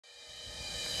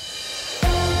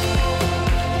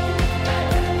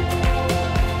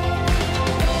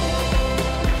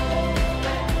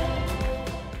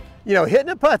You know, hitting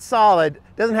a putt solid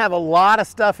doesn't have a lot of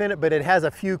stuff in it, but it has a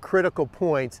few critical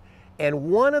points. And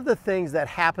one of the things that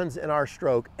happens in our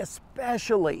stroke,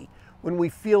 especially when we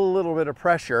feel a little bit of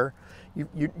pressure,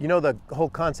 you know the whole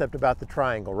concept about the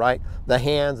triangle, right? The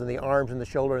hands and the arms and the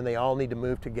shoulder, and they all need to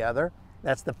move together.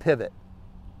 That's the pivot.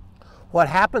 What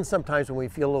happens sometimes when we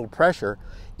feel a little pressure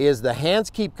is the hands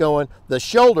keep going, the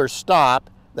shoulders stop,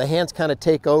 the hands kind of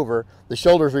take over, the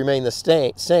shoulders remain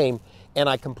the same, and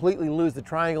I completely lose the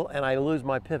triangle and I lose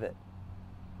my pivot.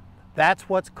 That's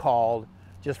what's called,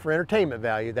 just for entertainment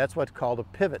value, that's what's called a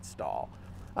pivot stall.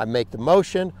 I make the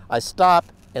motion, I stop,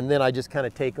 and then I just kind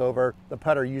of take over. The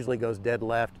putter usually goes dead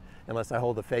left unless I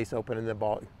hold the face open and the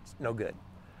ball, it's no good.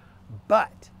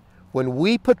 But when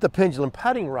we put the pendulum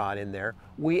putting rod in there,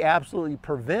 we absolutely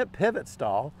prevent pivot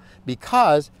stall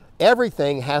because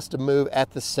everything has to move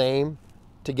at the same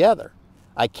together.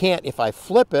 I can't, if I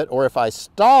flip it or if I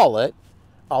stall it,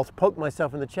 I'll poke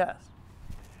myself in the chest.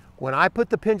 When I put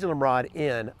the pendulum rod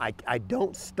in, I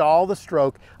don't stall the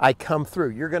stroke, I come through.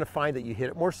 You're gonna find that you hit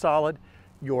it more solid,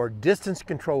 your distance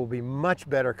control will be much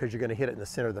better because you're gonna hit it in the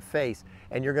center of the face,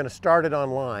 and you're gonna start it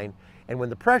on line. And when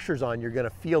the pressure's on, you're gonna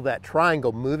feel that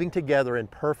triangle moving together in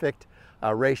perfect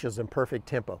ratios and perfect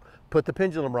tempo. Put the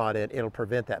pendulum rod in, it'll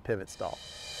prevent that pivot stall.